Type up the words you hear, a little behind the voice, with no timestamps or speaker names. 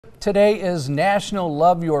Today is National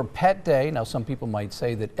Love Your Pet Day. Now, some people might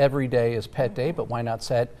say that every day is Pet Day, but why not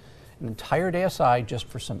set an entire day aside just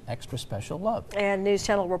for some extra special love? And News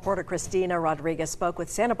Channel reporter Christina Rodriguez spoke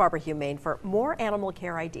with Santa Barbara Humane for more animal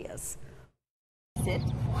care ideas. Sit.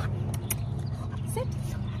 Sit.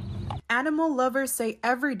 Animal lovers say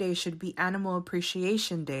every day should be Animal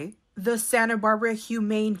Appreciation Day. The Santa Barbara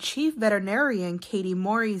Humane Chief Veterinarian Katie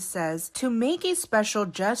Morey says to make a special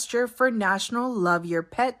gesture for National Love Your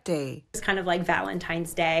Pet Day. It's kind of like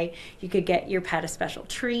Valentine's Day. You could get your pet a special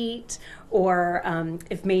treat, or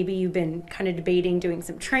if maybe you've been kind of debating doing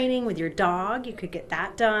some training with your dog, you could get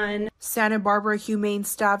that done. Santa Barbara Humane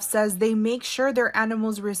staff says they make sure their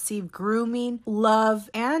animals receive grooming, love,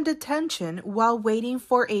 and attention while waiting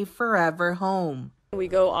for a forever home. We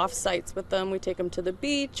go off sites with them. We take them to the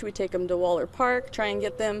beach, we take them to Waller Park, try and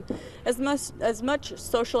get them as much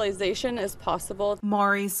socialization as possible.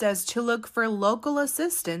 Maury says to look for local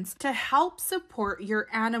assistance to help support your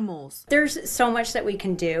animals. There's so much that we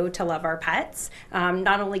can do to love our pets,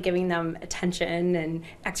 not only giving them attention and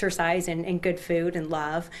exercise and good food and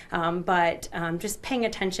love, but just paying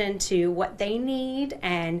attention to what they need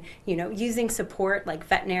and, using support like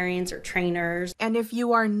veterinarians or trainers. And if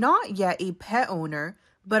you are not yet a pet owner,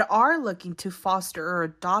 but are looking to foster or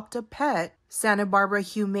adopt a pet, Santa Barbara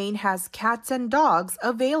Humane has cats and dogs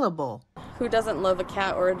available. Who doesn't love a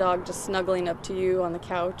cat or a dog just snuggling up to you on the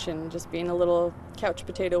couch and just being a little couch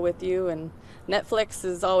potato with you? And Netflix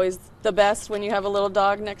is always the best when you have a little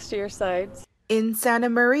dog next to your side. In Santa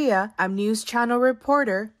Maria, I'm News Channel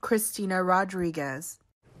reporter Christina Rodriguez.